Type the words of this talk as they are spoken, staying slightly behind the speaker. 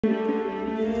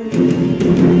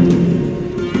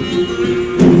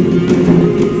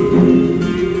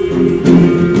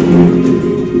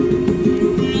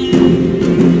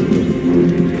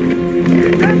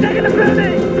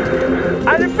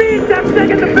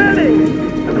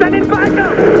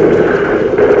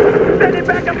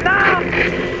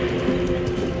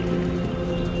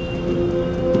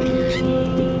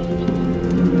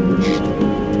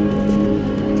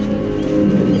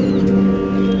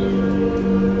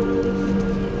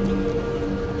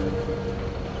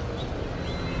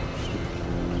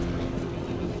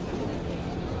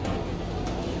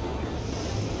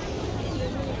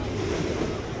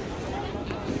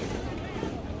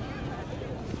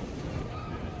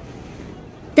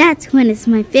That one is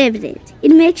my favorite.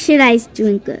 It makes your eyes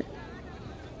twinkle.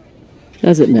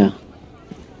 Does it now?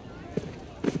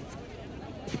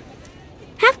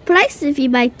 Half price if you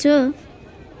buy two.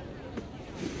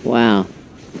 Wow.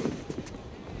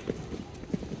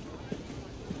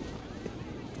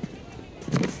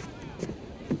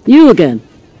 You again?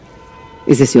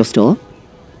 Is this your store?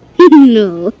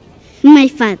 No, my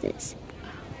father's.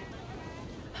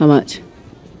 How much?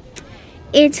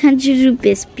 800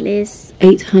 rupees, please.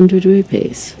 800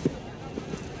 rupees.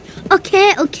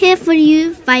 Okay, for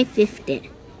you, 550.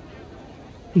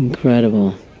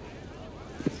 Incredible.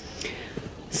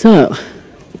 So,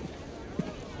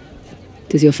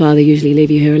 does your father usually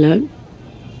leave you here alone?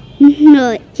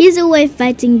 No, he's away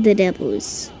fighting the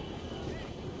rebels.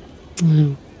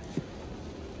 Oh.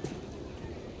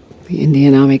 The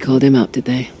Indian army called him up, did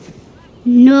they?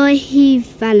 No, he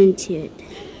volunteered.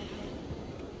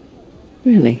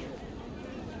 Really?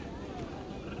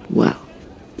 Well,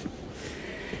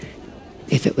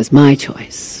 if it was my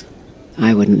choice,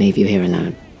 I wouldn't leave you here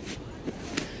alone.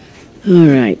 All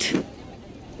right.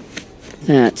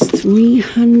 That's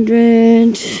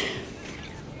 300.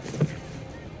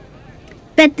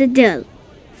 Bet the deal.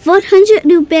 400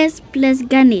 rupees plus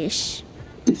Ganesh.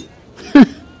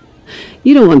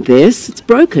 You don't want this. It's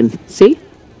broken. See?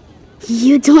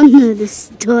 You don't know the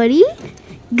story?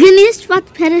 Ganesh fought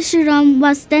Parashuram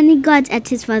while standing guard at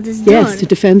his father's door. Yes, to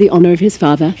defend the honor of his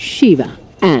father, Shiva,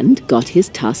 and got his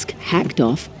tusk hacked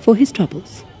off for his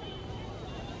troubles.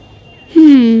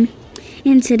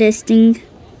 Interesting.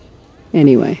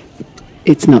 Anyway,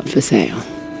 it's not for sale.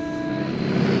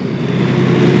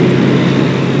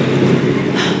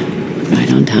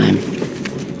 Right on time.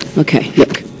 Okay,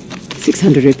 look.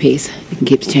 600 rupees. You can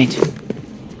keep the change.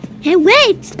 Hey,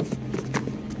 wait!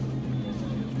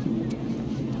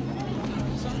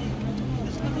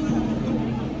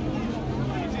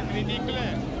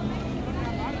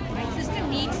 My sister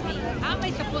needs me. How am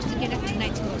I supposed to get up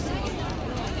tonight's groceries?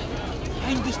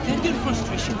 I understand your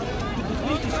frustration.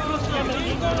 What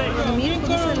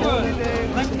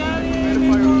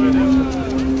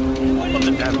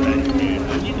the damn right, dude?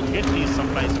 I need to get these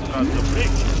supplies across the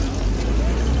bridge.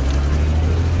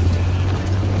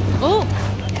 Oh!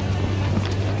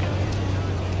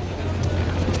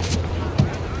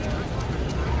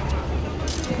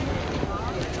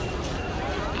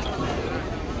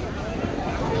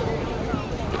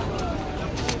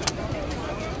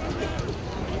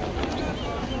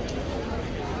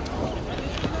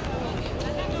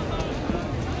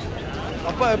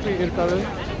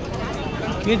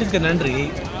 கேட்டதுக்கு நன்றி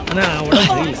ஆனா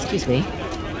உடம்பு Excuse me.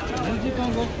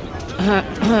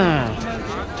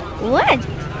 What?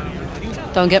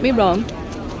 Don't get me wrong.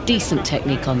 Decent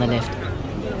technique on the lift.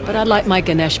 But I'd like my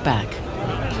Ganesh back.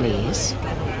 Please.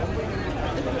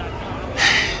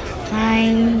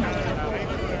 Fine.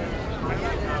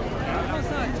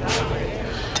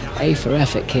 A for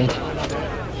effort, kid.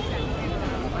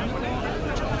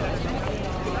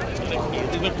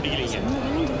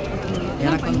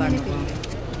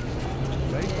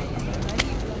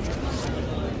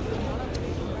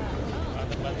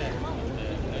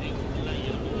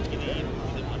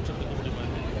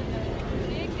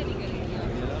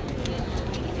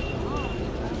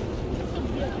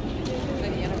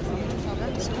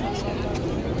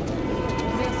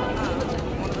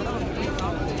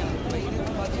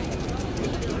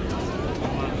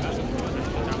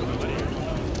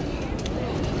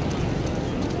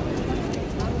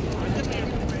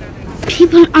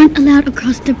 People aren't allowed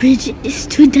across the bridge. It's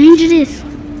too dangerous.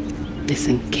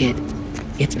 Listen, kid.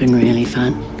 It's been really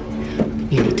fun.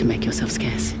 You need to make yourself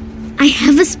scarce. I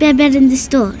have a spare bed in the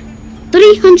store.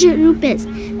 300 rupees.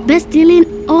 Best deal in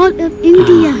all of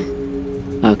India.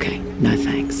 Okay, no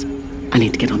thanks. I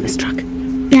need to get on this truck.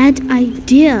 Bad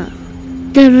idea.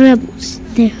 They're rebels.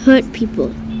 They hurt people.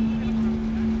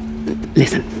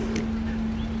 Listen.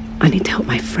 I need to help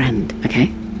my friend, okay?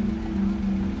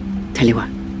 Tell you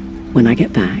what. When I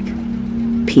get back,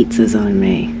 Pizza's on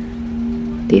me.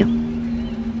 Deal?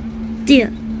 Deal.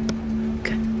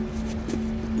 Okay.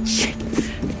 Shit.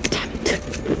 Damn it.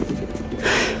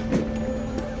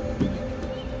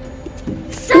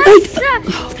 Sir, sir,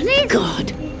 please. God.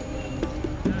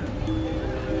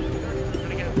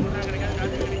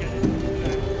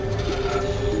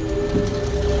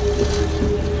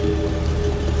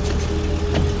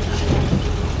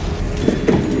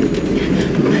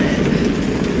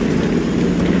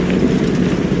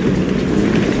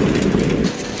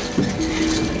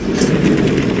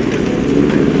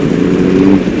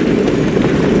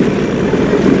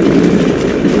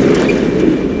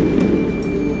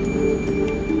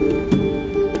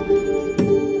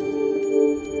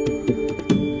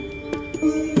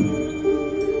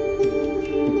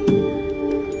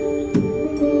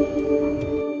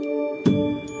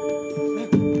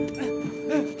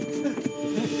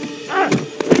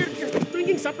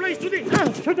 Supplies to the...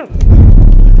 Shut up!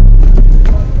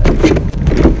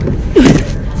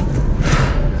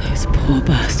 Those poor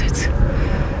bastards.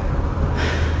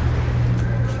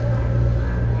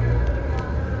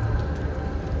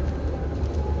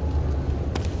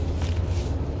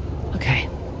 Okay.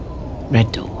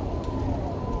 Red door.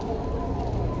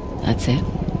 That's it.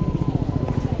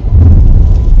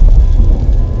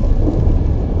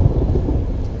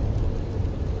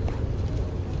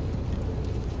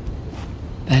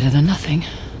 Better than nothing.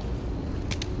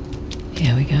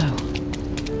 Here we go.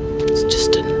 It's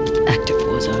just an active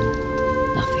war zone.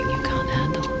 Nothing you can't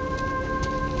handle.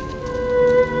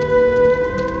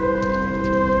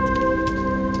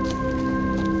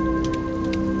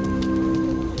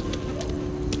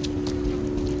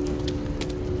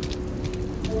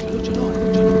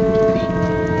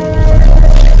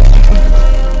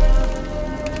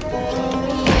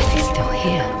 Why are they still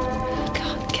here?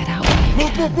 God, get out when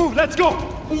you can. Move, let's go!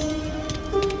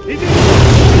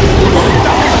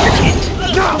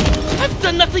 Now! I've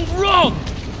done nothing wrong!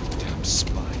 Damn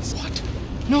spies. What?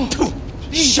 No.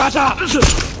 Shut up!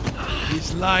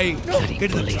 He's lying. No.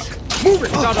 Get in the truck. Move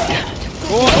it! Out of here.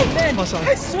 Go on. Man,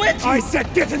 I swear to you! I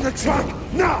said get in the truck!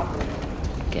 Now!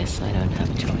 Guess I don't have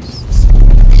a choice.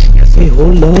 Hey,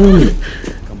 hold on.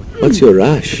 What's your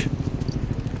rush?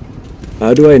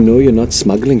 How do I know you're not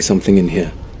smuggling something in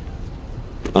here?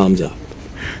 Arms up.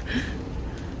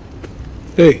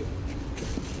 Hey.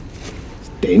 It's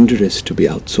dangerous to be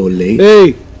out so late.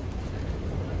 Hey!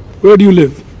 Where do you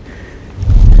live?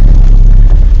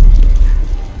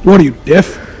 What are you,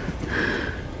 deaf?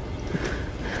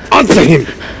 Answer him!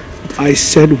 I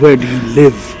said, where do you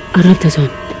live? Arabtazon.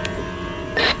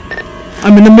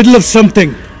 I'm in the middle of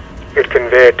something. It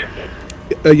can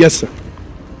wait. Yes, sir.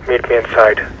 Meet me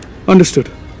inside.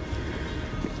 Understood.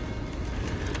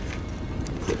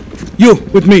 You,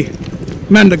 with me.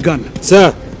 Man the gun.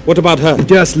 Sir, what about her?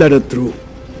 Just let her through.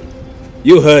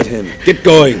 You heard him. Get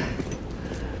going.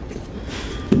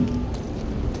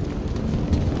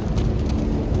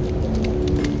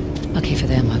 Lucky for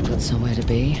them, I've got somewhere to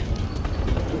be.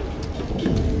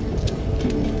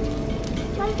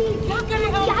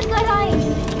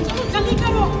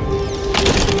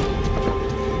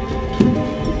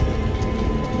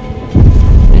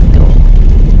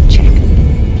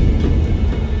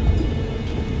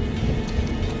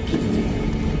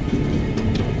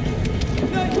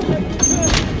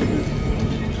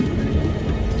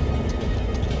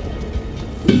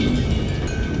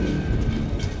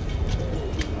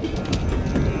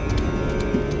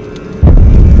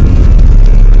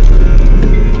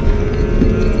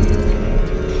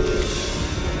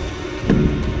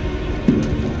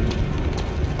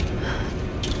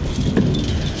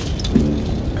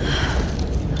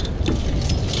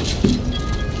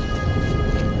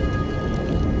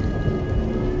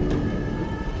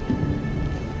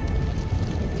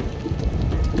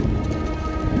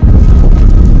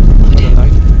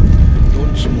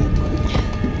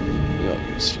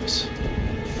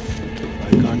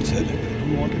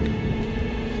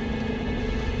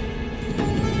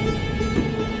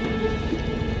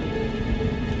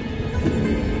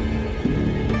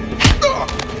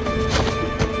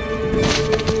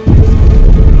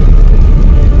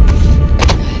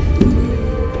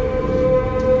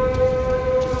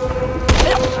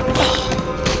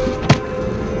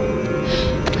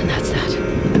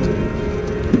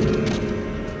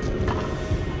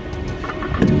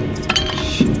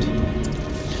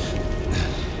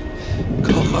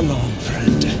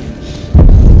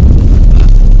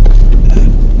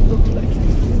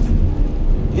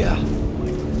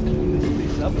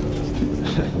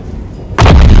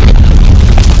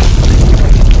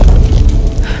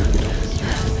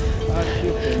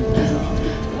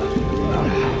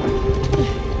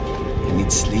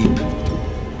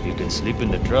 sleep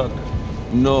in the truck.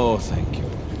 No, thank you.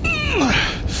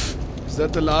 Is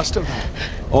that the last of them?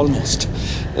 Almost.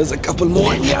 There's a couple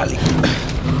more in the alley.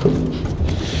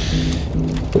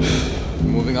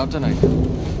 Moving out tonight.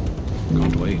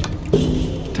 Can't wait.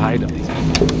 Tired of these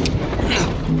people.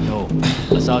 No,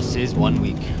 Asad says 1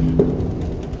 week.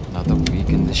 Another week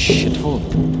in this shithole.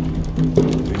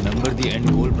 Remember the end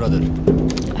goal, brother.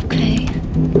 Okay.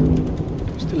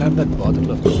 Still have that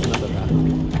bottle of coconut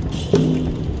around.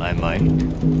 I might.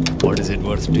 What is it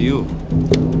worth to you?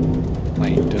 My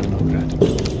eternal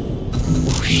gratitude.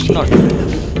 Oh shit. Not good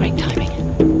enough. Great timing.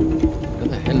 Where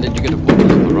the hell did you get a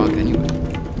bottle of Iraq anyway?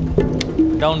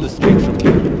 Down the street from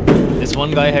here. This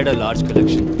one guy had a large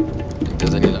collection. If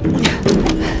there's any luck.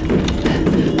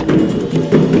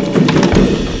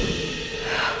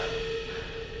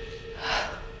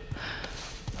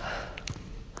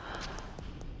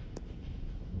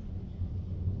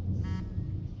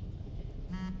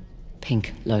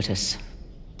 Pink lotus.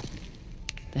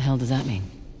 The hell does that mean?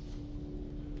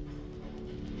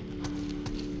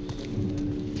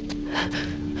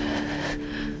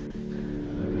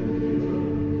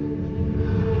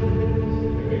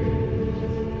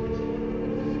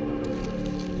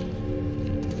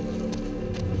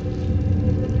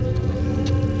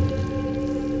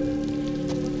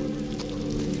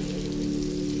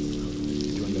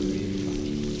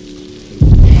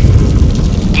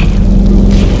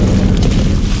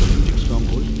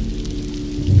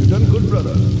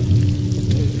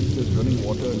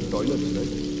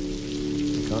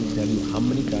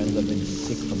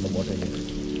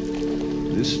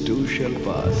 This too shall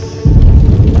pass.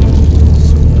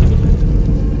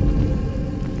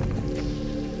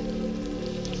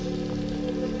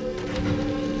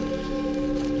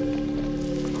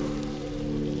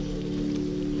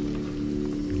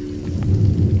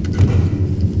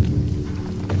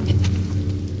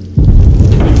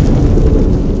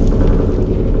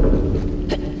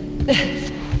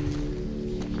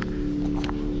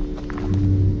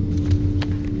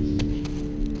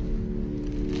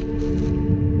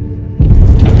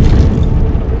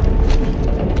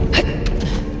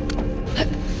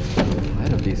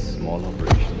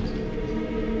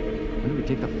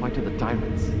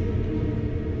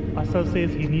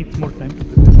 Says he needs more time to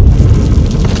prepare.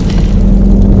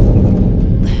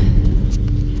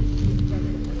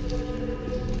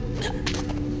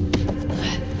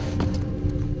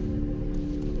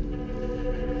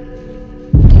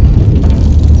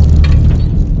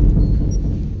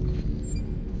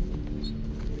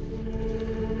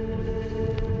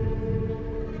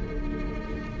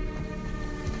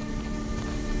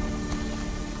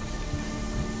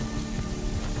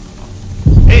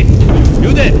 Hey,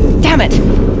 you there! Damn it!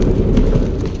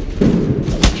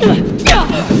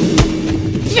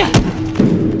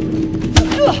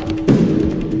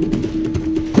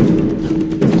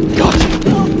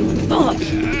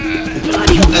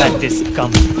 Let this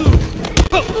come.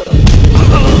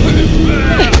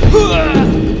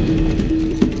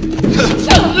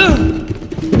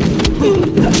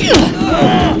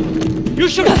 You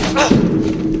should.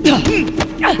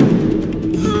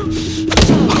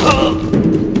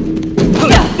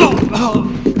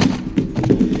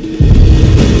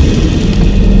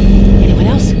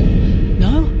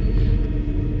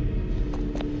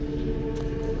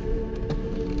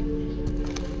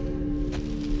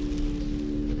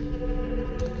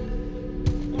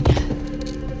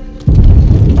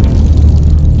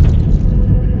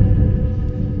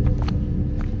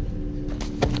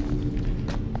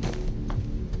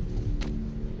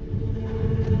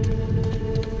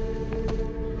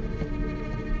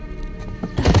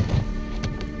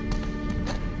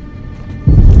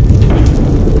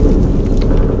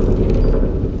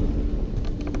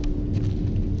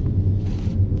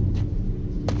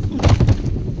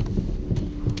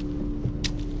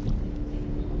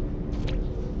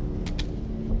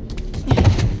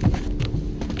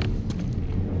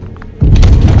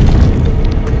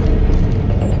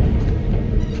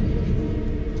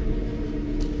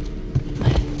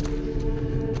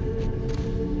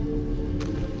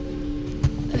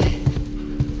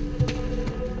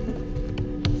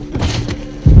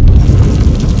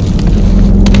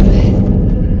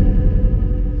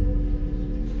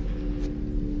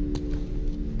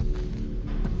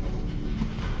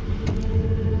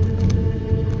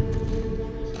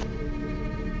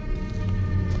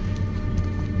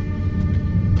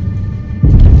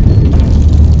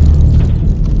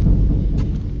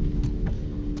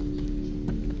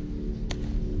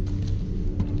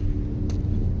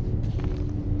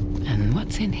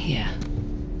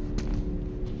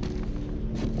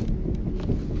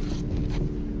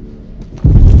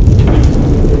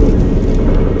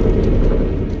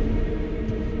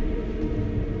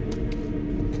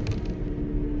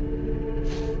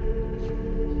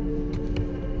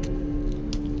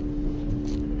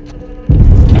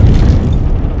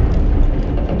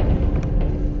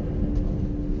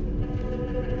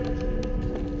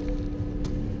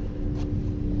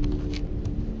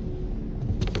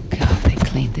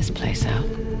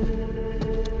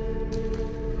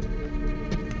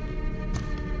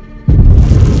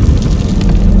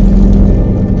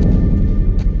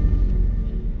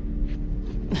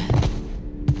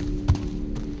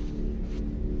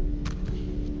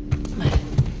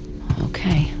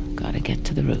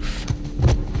 the roof.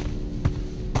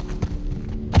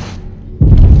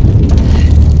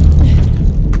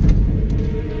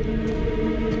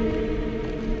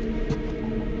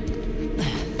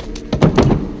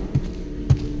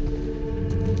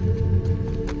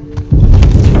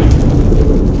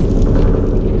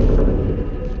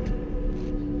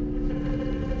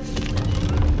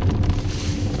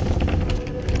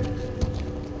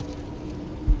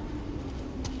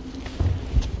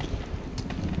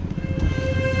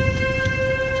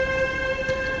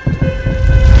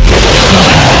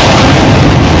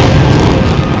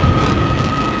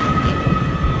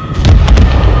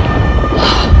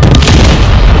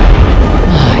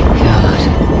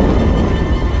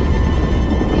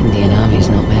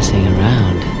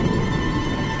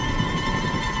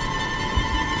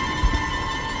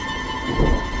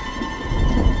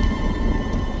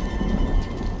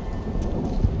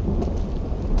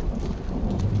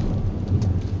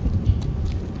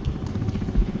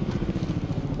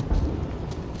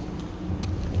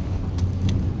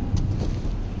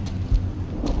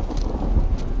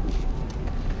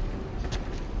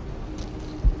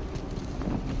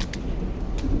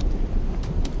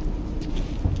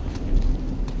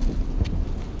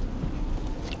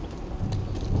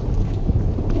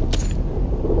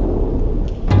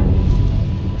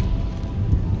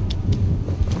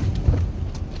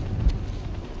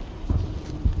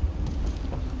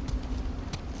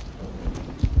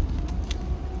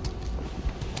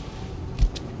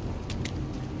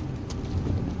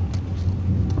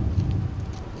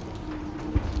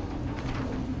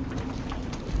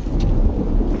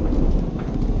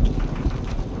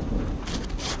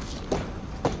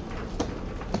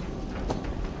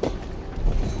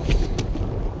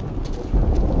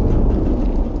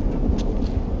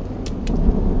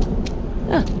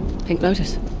 Pink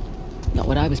Lotus. Not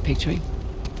what I was picturing.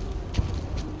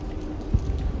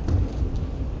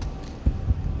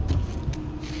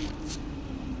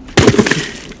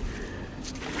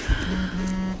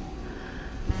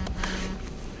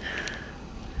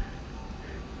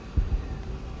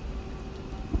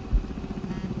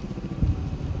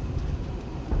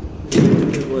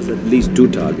 There was at least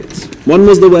 2 targets. One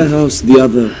was the warehouse, the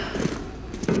other...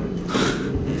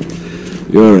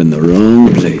 You're in the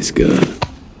wrong place, girl.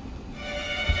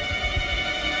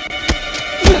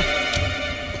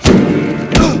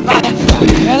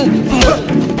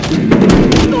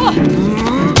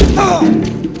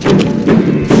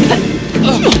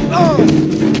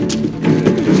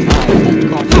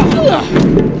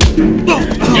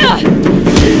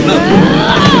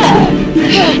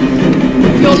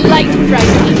 You're late,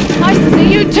 Fraser. Nice to see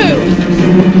you too.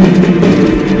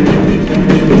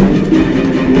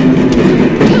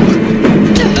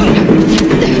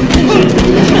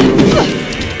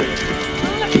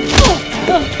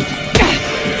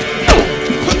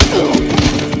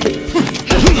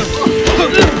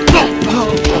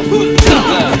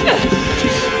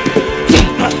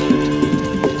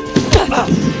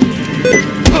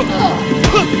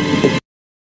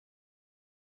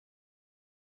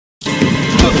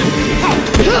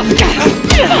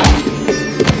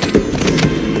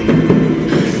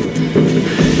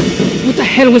 What the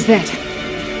hell was that?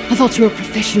 I thought you were a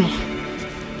professional.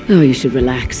 Oh, you should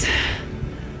relax.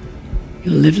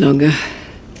 You'll live longer.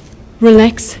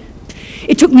 Relax?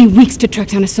 It took me weeks to track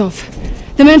down Asov.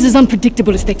 The man's as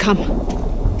unpredictable as they come.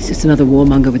 He's just another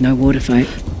warmonger with no war to fight.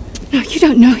 No, you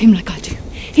don't know him like I do.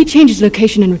 He changes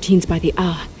location and routines by the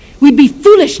hour. We'd be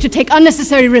foolish to take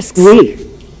unnecessary risks.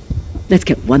 Let's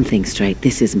get one thing straight.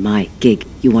 This is my gig.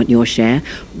 You want your share?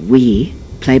 We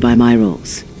play by my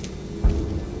rules.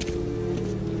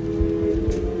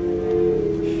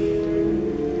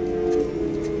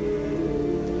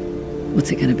 What's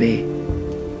it gonna be?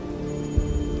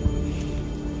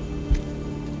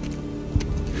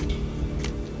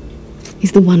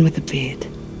 He's the one with the beard.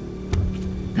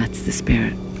 That's the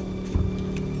spirit.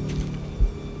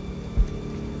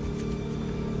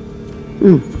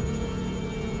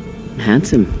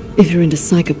 Handsome. If you're into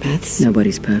psychopaths.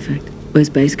 Nobody's perfect. Where's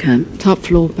base camp? Top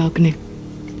floor, balcony.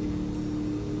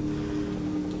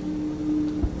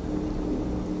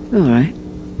 All right.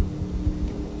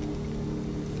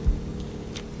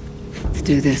 Let's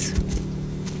do this.